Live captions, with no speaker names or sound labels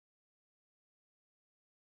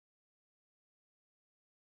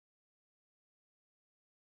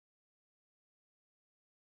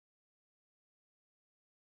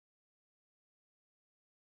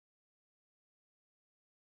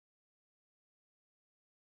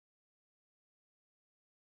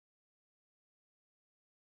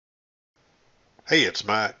Hey, it's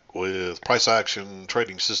Mac with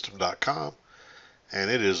PriceActionTradingSystem.com,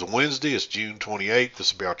 and it is Wednesday. It's June 28th.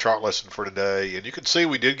 This will be our chart lesson for today. And you can see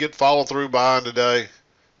we did get follow through buying today.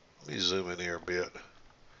 Let me zoom in here a bit.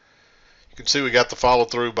 You can see we got the follow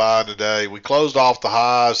through buying today. We closed off the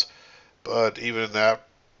highs, but even in that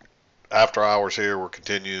after hours here, we're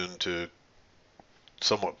continuing to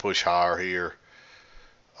somewhat push higher here.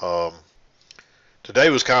 Um,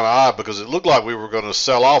 Today was kind of odd because it looked like we were going to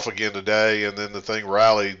sell off again today, and then the thing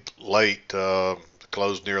rallied late,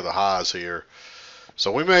 closed near the highs here.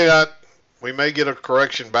 So we may not, we may get a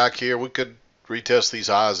correction back here. We could retest these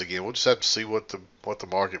highs again. We'll just have to see what the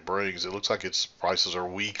market brings. It looks like its prices are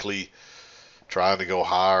weakly trying to go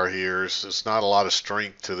higher here. It's not a lot of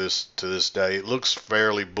strength to this day. It looks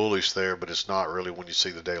fairly bullish there, but it's not really when you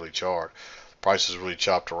see the daily chart. Prices really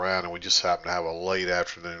chopped around, and we just happen to have a late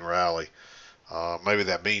afternoon rally. Maybe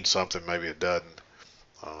that means something. Maybe it doesn't.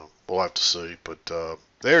 We'll have to see. But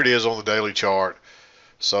there it is on the daily chart.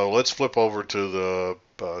 So let's flip over to the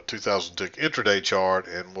 2000 tick intraday chart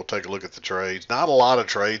and we'll take a look at the trades. Not a lot of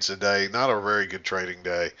trades today, not a very good trading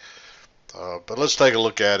day, but let's take a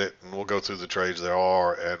look at it and we'll go through the trades there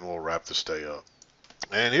are and we'll wrap this day up.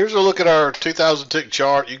 And here's a look at our 2000 tick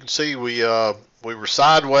chart. You can see we were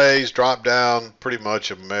sideways, dropped down pretty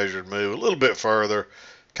much a measured move, a little bit further,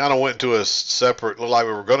 kind of went into a separate, looked like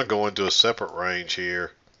we were going to go into a separate range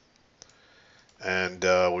here, and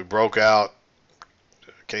we broke out.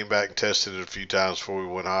 Came back and tested it a few times before we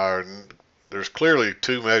went higher. And there's clearly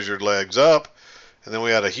two measured legs up. And then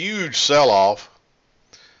we had a huge sell-off.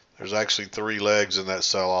 There's actually three legs in that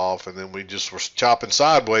sell-off. And then we just were chopping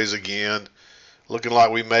sideways again, looking like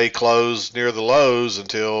we may close near the lows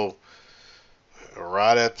until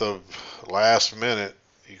right at the last minute.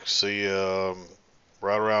 You can see right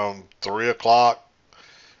around 3 o'clock,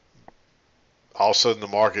 all of a sudden the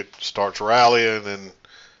market starts rallying and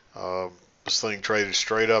this thing traded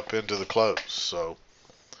straight up into the close. So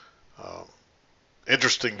um,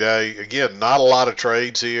 interesting day. Again, not a lot of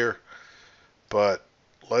trades here, but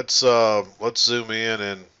let's zoom in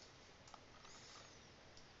and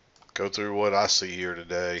go through what I see here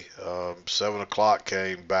today. 7 o'clock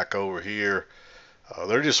came back over here.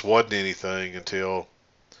 There just wasn't anything until,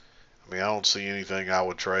 I mean, I don't see anything I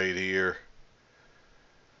would trade here.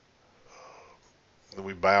 Then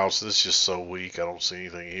we bounced. This is just so weak. I don't see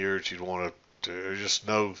anything here that you'd want to. There's just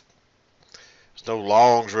there's no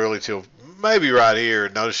longs really till maybe right here.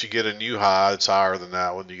 Notice you get a new high. It's higher than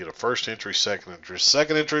that one. You get a first entry, second entry.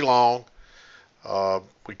 Second entry long.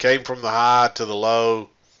 We came from the high to the low,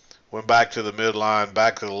 went back to the midline,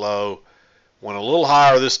 back to the low, went a little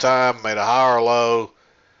higher this time, made a higher low,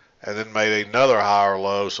 and then made another higher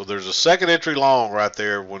low. So there's a second entry long right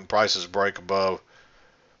there when prices break above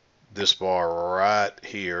this bar right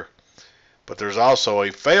here. But there's also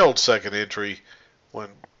a failed second entry when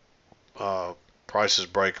prices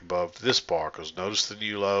break above this bar, because notice the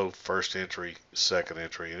new low, first entry, second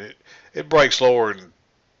entry, and it breaks lower and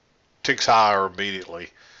ticks higher immediately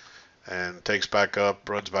and takes back up,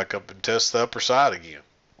 runs back up and tests the upper side again.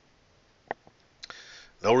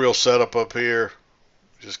 No real setup up here,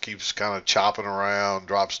 just keeps kind of chopping around,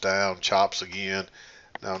 drops down, chops again.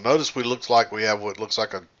 Now notice we looks like we have what looks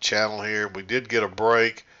like a channel here. We did get a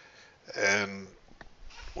break and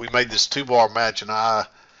we made this 2-bar matching high,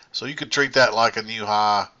 so you could treat that like a new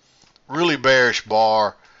high. Really bearish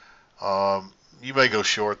bar. You may go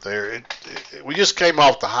short there. We just came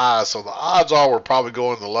off the high, so the odds are we're probably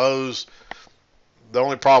going the lows. The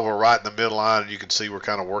only problem, we're right in the midline, and you can see we're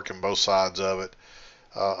kind of working both sides of it.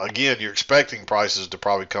 Again, you're expecting prices to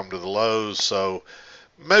probably come to the lows, so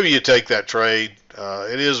maybe you take that trade.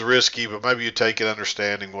 It is risky, but maybe you take it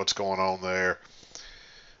understanding what's going on there.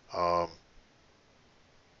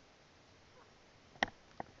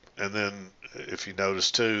 And then if you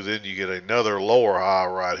notice too, then you get another lower high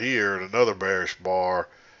right here and another bearish bar.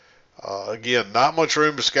 Again, not much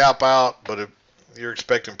room to scalp out, but if you're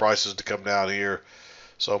expecting prices to come down here,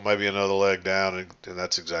 so maybe another leg down, and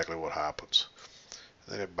that's exactly what happens.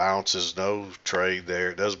 Then it bounces, no trade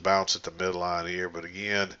there. It does bounce at the midline here, but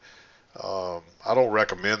again, I don't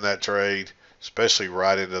recommend that trade, especially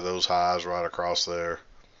right into those highs right across there.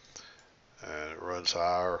 And it runs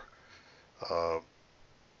higher.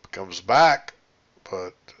 Comes back,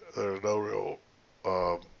 but there's no real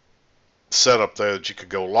setup there that you could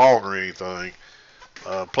go long or anything.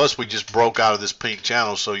 Plus, we just broke out of this pink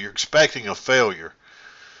channel, so you're expecting a failure.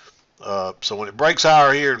 So when it breaks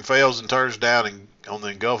higher here and fails and turns down and on the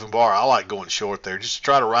engulfing bar, I like going short there. Just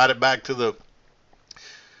try to ride it back to the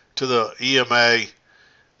EMA,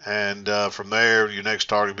 and from there, your next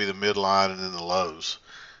target will be the midline and then the lows.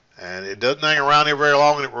 and it doesn't hang around here very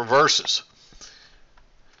long, and it reverses.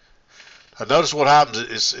 I notice what happens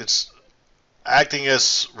is it's acting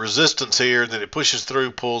as resistance here, and then it pushes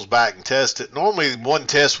through, pulls back, and tests it. Normally one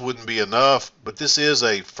test wouldn't be enough, but this is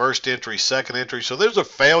a first entry, second entry, so there's a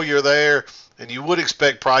failure there, and you would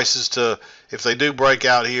expect prices to, if they do break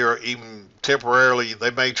out here, even temporarily,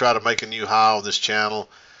 they may try to make a new high on this channel.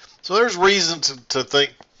 So there's reason to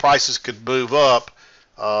think prices could move up,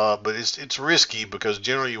 but it's risky because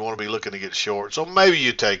generally you want to be looking to get short. So maybe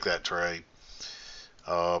you take that trade.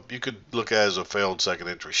 You could look at it as a failed second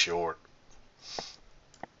entry short.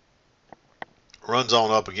 Runs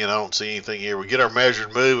on up again. I don't see anything here. We get our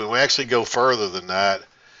measured move, and we actually go further than that.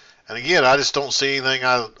 And again, I just don't see anything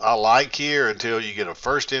I like here until you get a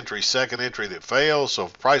first entry, second entry that fails. So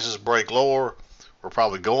if prices break lower, we're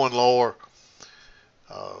probably going lower,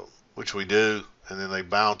 which we do. And then they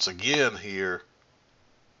bounce again here,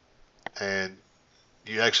 and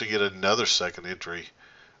you actually get another second entry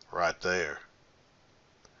right there.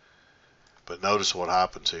 But notice what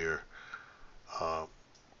happens here.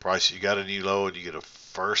 Price, you got a new low, and you get a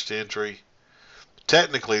first entry.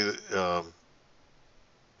 Technically, that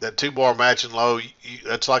 2-bar matching low,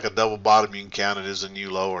 that's like a double bottom. You can count it as a new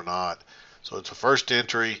low or not. So it's a first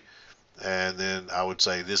entry, and then I would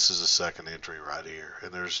say this is a second entry right here.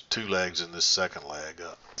 And there's 2 legs in this second leg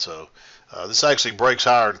up. So this actually breaks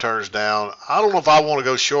higher and turns down. I don't know if I want to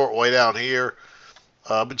go short way down here,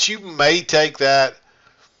 but you may take that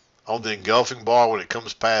on the engulfing bar when it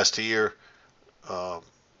comes past here.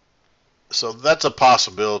 So that's a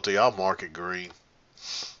possibility. I'll mark it green.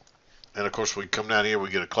 And of course, we come down here, we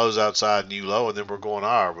get a close outside new low, and then we're going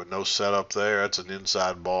higher, but no setup there. That's an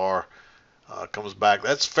inside bar. Comes back.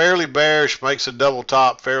 That's fairly bearish, makes a double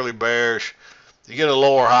top, fairly bearish. You get a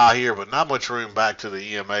lower high here, but not much room back to the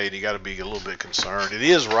EMA, and you got to be a little bit concerned. It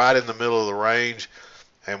is right in the middle of the range,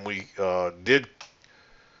 and we did.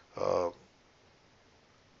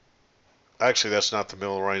 Actually, that's not the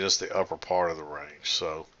middle of the range. That's the upper part of the range.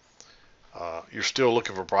 So you're still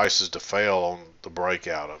looking for prices to fail on the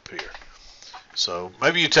breakout up here. So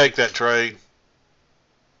maybe you take that trade.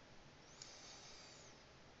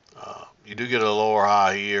 You do get a lower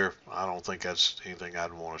high here. I don't think that's anything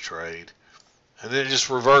I'd want to trade. And then it just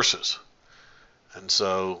reverses. And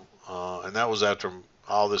so, and that was after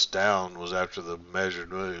all this down was after the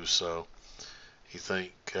measured move. So you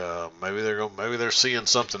think maybe they're seeing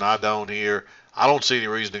something I don't here. I don't see any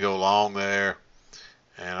reason to go long there,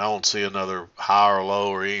 and I don't see another high or low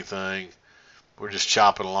or anything. We're just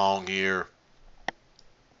chopping along here.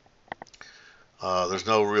 There's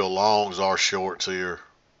no real longs or shorts here,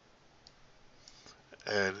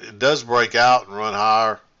 and it does break out and run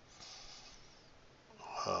higher.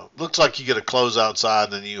 Looks like you get a close outside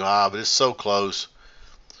and then you high, but it's so close.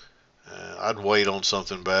 I'd wait on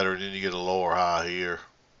something better, and then you get a lower high here.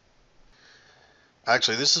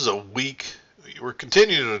 Actually, this is a week. We're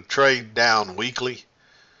continuing to trade down weekly.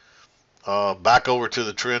 Back over to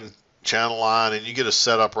the trend channel line, and you get a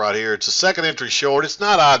setup right here. It's a second entry short. It's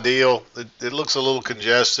not ideal. It looks a little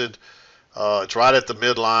congested. It's right at the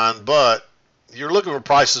midline, but you're looking for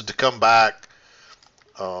prices to come back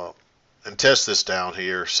and test this down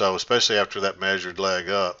here. So especially after that measured leg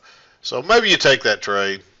up. So maybe you take that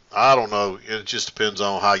trade. I don't know. It just depends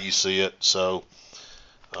on how you see it. So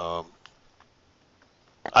I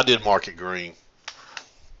did mark it green,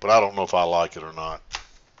 but I don't know if I like it or not.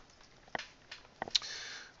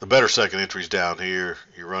 The better second entry's down here.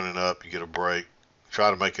 You're running up, you get a break.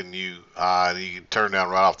 Try to make a new high, and you can turn down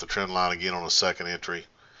right off the trend line again on a second entry.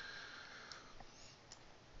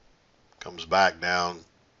 Comes back down.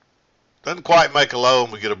 Doesn't quite make a low,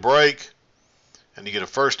 and we get a break. And you get a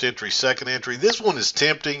first entry, second entry. This one is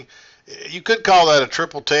tempting. You could call that a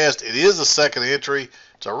triple test. It is a second entry.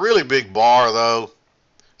 It's a really big bar, though.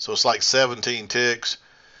 So it's like 17 ticks.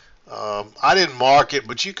 I didn't mark it,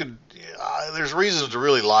 but you could. There's reasons to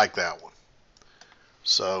really like that one.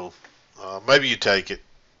 So maybe you take it.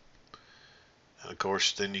 And of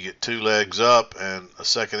course, then you get 2 legs up and a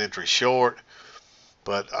second entry short.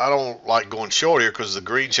 But I don't like going short here because the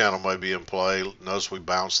green channel may be in play. Notice we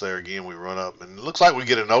bounce there again. We run up. And it looks like we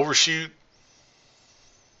get an overshoot,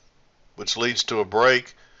 which leads to a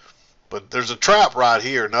break. But there's a trap right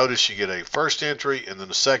here. Notice you get a first entry and then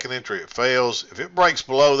a second entry. It fails. If it breaks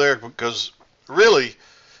below there, because really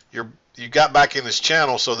you got back in this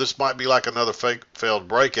channel, so this might be like another failed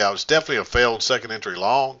breakout. It's definitely a failed second entry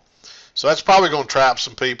long. So that's probably going to trap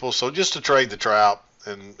some people. So just to trade the trap.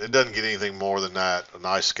 And it doesn't get anything more than that. A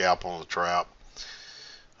nice scalp on the trap.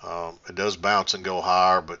 It does bounce and go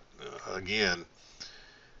higher, but again,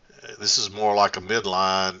 this is more like a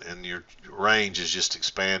midline, and your range is just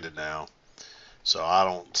expanded now. So I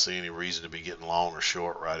don't see any reason to be getting long or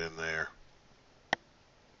short right in there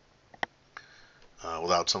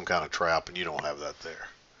without some kind of trap, and you don't have that there.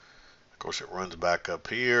 Of course, it runs back up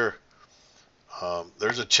here.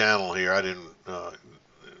 There's a channel here. I didn't.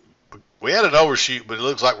 We had an overshoot, but it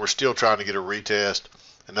looks like we're still trying to get a retest.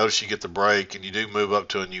 And notice you get the break, and you do move up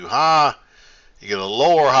to a new high. You get a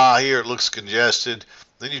lower high here. It looks congested.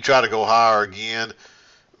 Then you try to go higher again.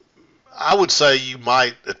 I would say you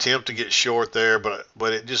might attempt to get short there, but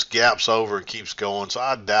it just gaps over and keeps going. So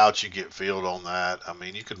I doubt you get filled on that. I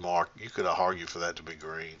mean, you could argue for that to be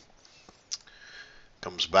green.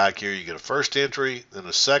 Comes back here, you get a first entry, then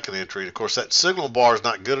a second entry. Of course, that signal bar is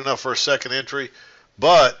not good enough for a second entry,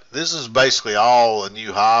 but this is basically all a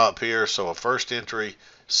new high up here. So a first entry,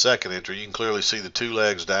 second entry. You can clearly see the two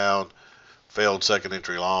legs down, failed second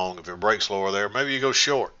entry long. If it breaks lower there, maybe you go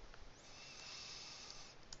short.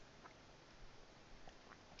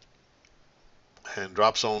 And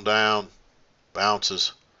drops on down,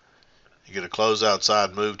 bounces. You get a close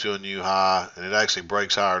outside, move to a new high, and it actually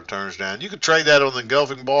breaks higher and turns down. You could trade that on the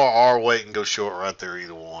engulfing bar or wait and go short right there,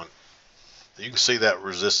 either one. You can see that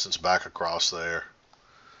resistance back across there.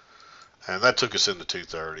 And that took us into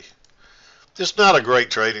 230. Just not a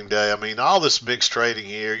great trading day. I mean, all this mixed trading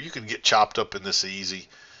here, you can get chopped up in this easy.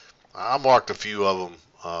 I marked a few of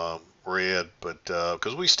them red, but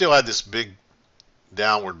because we still had this big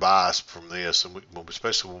downward bias from this, and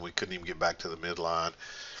especially when we couldn't even get back to the midline.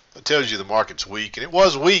 It tells you the market's weak, and it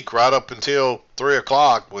was weak right up until 3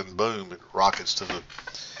 o'clock when boom, it rockets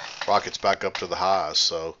back up to the highs.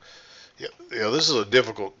 So, yeah, this is a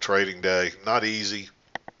difficult trading day, not easy,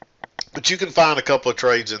 but you can find a couple of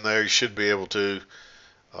trades in there. You should be able to.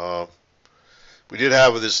 We did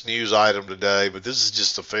have this news item today, but this is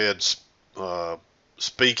just the Fed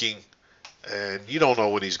speaking, and you don't know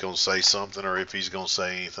when he's going to say something or if he's going to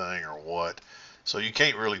say anything or what. So you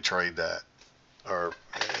can't really trade that. Or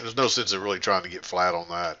there's no sense of really trying to get flat on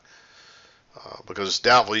that because it's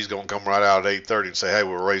doubtful he's going to come right out at 8:30 and say, hey,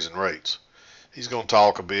 we're raising rates. He's going to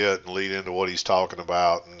talk a bit and lead into what he's talking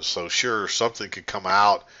about. And so, sure, something could come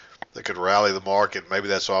out that could rally the market. Maybe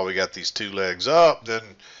that's why we got these two legs up. Then,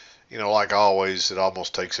 like always, it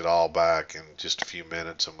almost takes it all back in just a few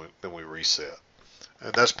minutes, and then we reset.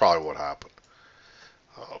 And that's probably what happened.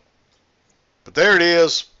 But there it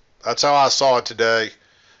is. That's how I saw it today.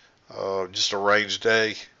 Just a range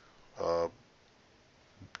day.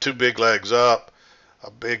 Two big legs up, a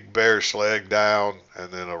big bearish leg down, and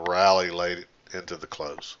then a rally late into the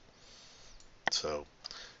close. So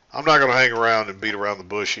I'm not going to hang around and beat around the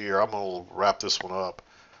bush here. I'm going to wrap this one up.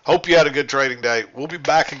 Hope you had a good trading day. We'll be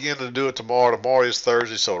back again to do it tomorrow. Tomorrow is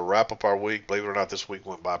Thursday, so to wrap up our week. Believe it or not, this week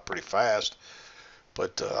went by pretty fast.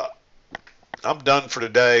 But I'm done for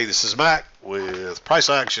today. This is Mac with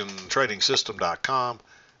PriceActionTradingSystem.com.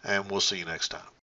 And we'll see you next time.